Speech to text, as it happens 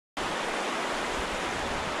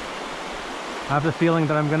I have the feeling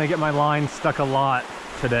that I'm gonna get my line stuck a lot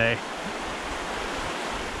today.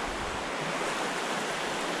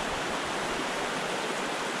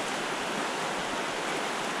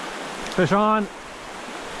 Fish on.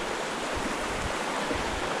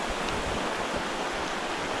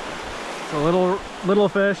 It's a little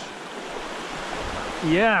fish.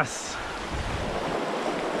 Yes.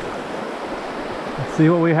 Let's see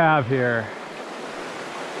what we have here.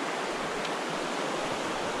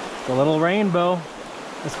 It's a little rainbow.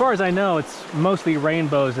 As far as I know, it's mostly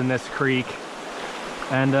rainbows in this creek,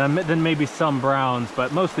 and then maybe some browns,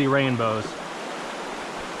 but mostly rainbows.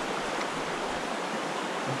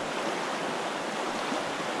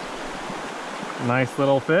 Nice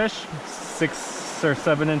little fish, 6 or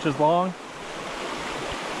 7 inches long.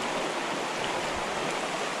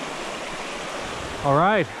 All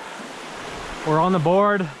right, we're on the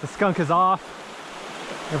board. The skunk is off.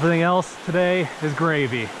 Everything else today is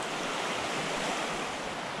gravy.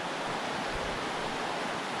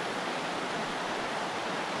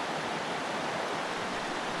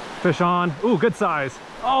 Fish on. Ooh, good size.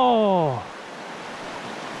 Oh!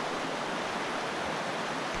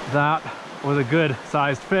 That was a good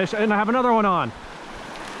sized fish. And I have another one on.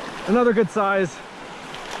 Another good size.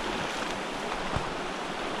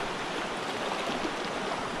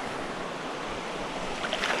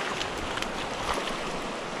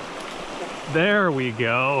 There we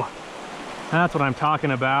go. That's what I'm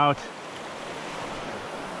talking about.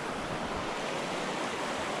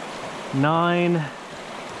 9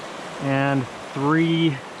 and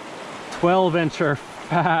 3 12-incher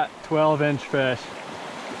fat 12-inch fish.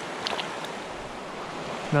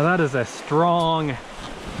 Now that is a strong,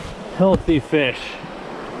 healthy fish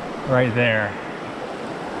right there.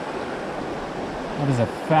 That is a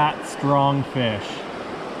fat, strong fish.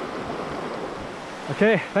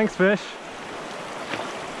 Okay, thanks, fish.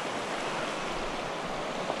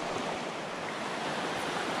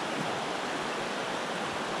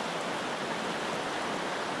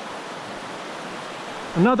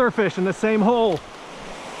 Another fish in the same hole.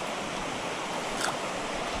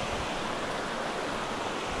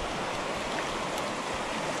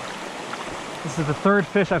 This is the 3rd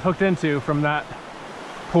fish I've hooked into from that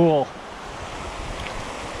pool.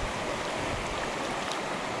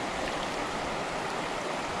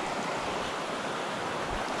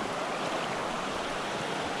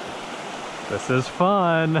 This is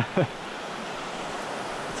fun.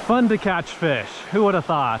 It's fun to catch fish. Who would have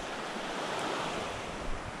thought?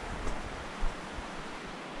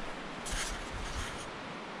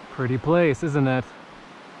 Pretty place, isn't it?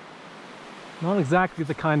 Not exactly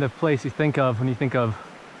the kind of place you think of when you think of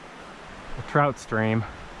a trout stream.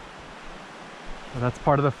 But that's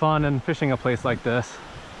part of the fun in fishing a place like this.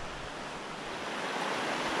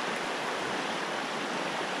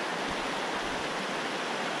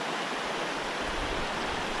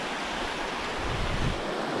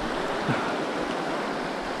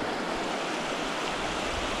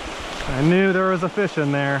 I knew there was a fish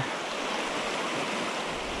in there.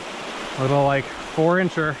 A little like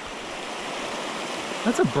 4-incher.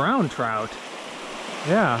 That's a brown trout.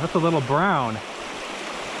 Yeah, that's a little brown.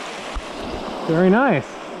 Very nice.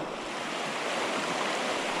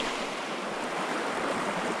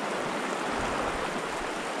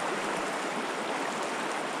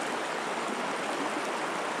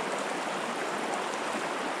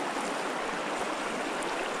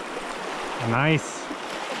 Nice.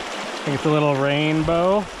 I think it's a little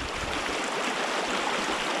rainbow.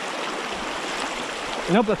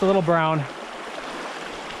 Nope, that's a little brown.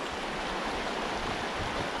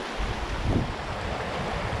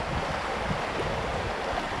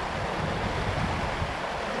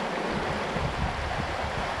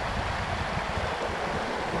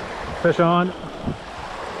 Fish on.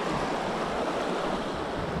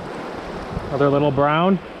 Another little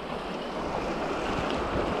brown.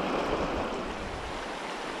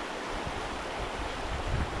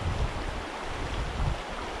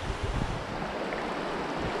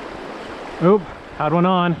 Oop, had one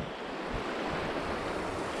on.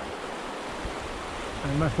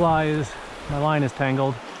 And my line is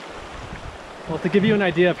tangled. Well, to give you an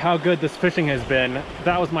idea of how good this fishing has been,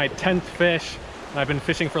 that was my 10th fish, and I've been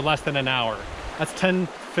fishing for less than an hour. That's 10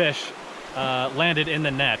 fish landed in the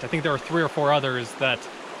net. I think there were 3 or 4 others that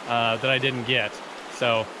I didn't get.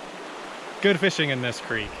 So, good fishing in this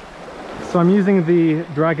creek. So I'm using the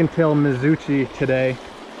Dragon Tail Mizuchi today.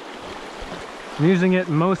 I'm using it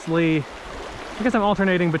mostly, I guess I'm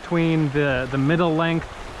alternating between the middle length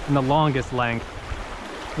and the longest length.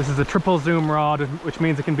 This is a triple zoom rod, which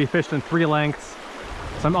means it can be fished in 3 lengths.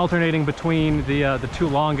 So I'm alternating between the 2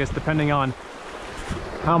 longest depending on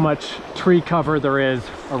how much tree cover there is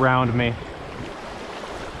around me.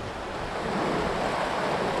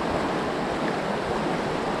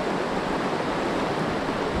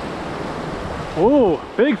 Ooh,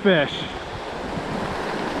 big fish.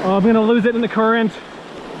 Oh, I'm gonna lose it in the current.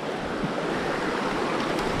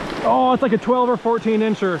 Oh, it's like a 12 or 14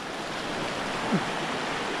 incher.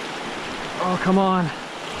 Oh, come on.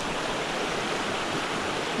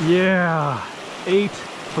 Yeah, 8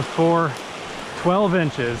 before 12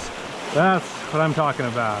 inches. That's what I'm talking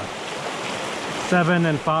about. 7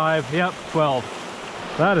 and 5, yep,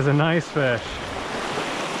 12. That is a nice fish.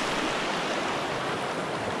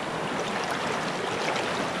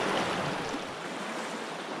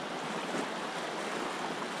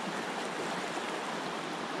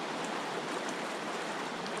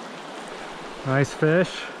 Nice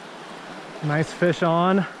fish. Nice fish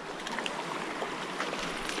on.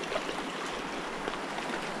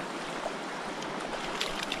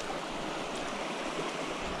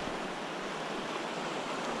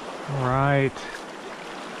 All right.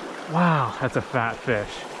 Wow, that's a fat fish.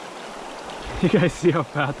 You guys see how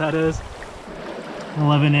fat that is?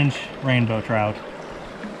 11-inch rainbow trout.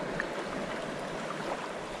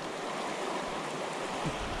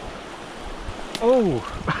 Oh!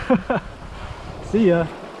 See ya.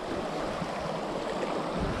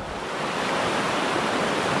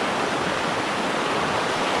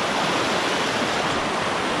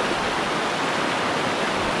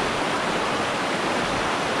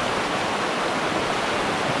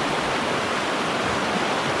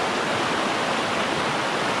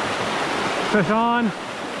 Fish on.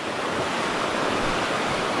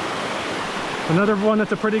 Another one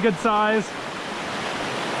that's a pretty good size.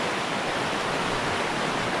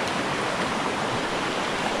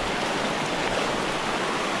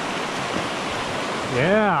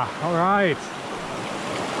 Yeah, all right.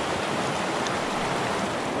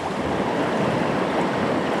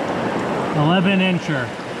 $11-incher.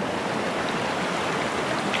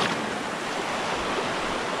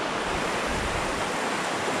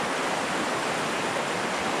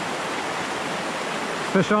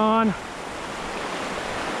 Fish on.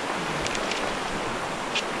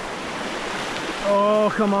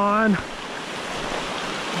 Oh, come on.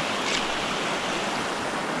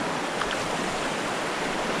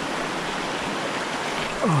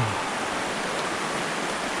 Oh.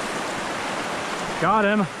 Got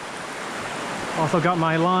him. Also got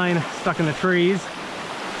my line stuck in the trees.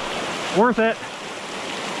 Worth it.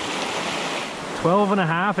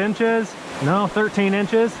 12.5 inches. No, 13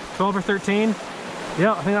 inches. 12 or 13.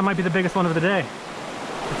 Yeah, I think that might be the biggest one of the day.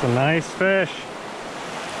 It's a nice fish.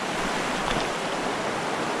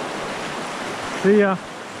 See ya.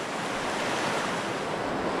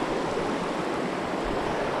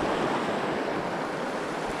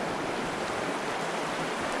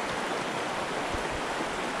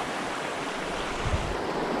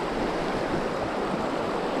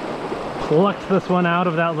 Plucked this one out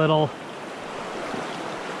of that little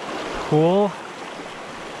pool.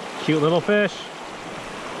 Cute little fish.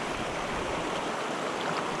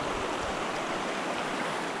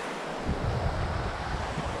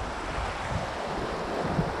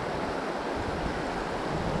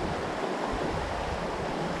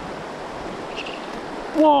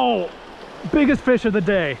 Whoa! Biggest fish of the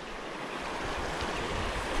day.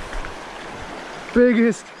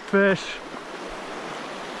 Biggest fish.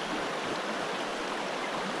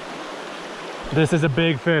 This is a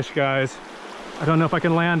big fish, guys. I don't know if I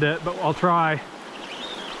can land it, but I'll try.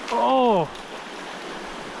 Oh!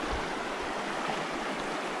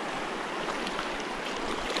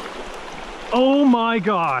 Oh my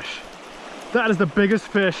gosh! That is the biggest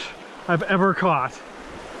fish I've ever caught.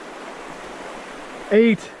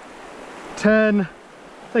 8, 10,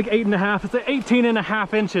 it's like 8.5, it's like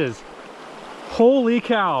 18.5 inches. Holy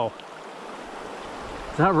cow.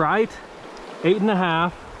 Is that right?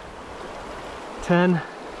 8.5, 10,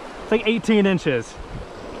 it's like 18 inches.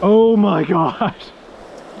 Oh my gosh.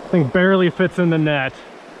 Thing barely fits in the net.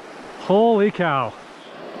 Holy cow.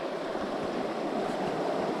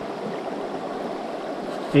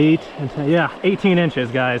 8 and 10, yeah, 18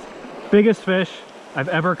 inches, guys. Biggest fish I've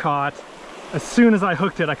ever caught. As soon as I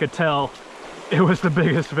hooked it, I could tell it was the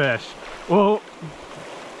biggest fish. Whoa.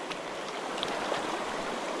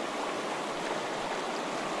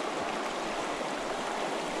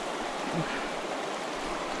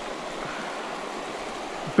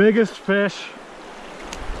 Biggest fish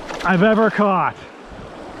I've ever caught.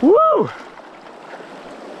 Woo!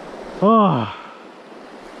 Oh.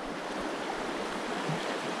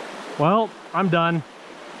 Well, I'm done.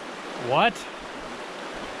 What?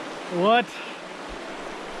 What?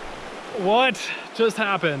 What just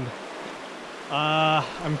happened?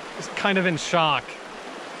 I'm kind of in shock.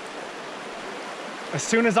 As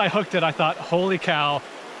soon as I hooked it, I thought, holy cow,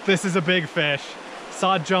 this is a big fish.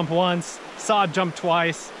 Saw it jump once, saw it jump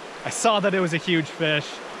twice. I saw that it was a huge fish.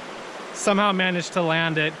 Somehow managed to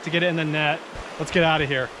land it, to get it in the net. Let's get out of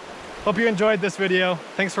here. Hope you enjoyed this video.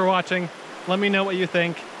 Thanks for watching. Let me know what you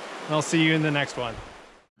think, and I'll see you in the next one.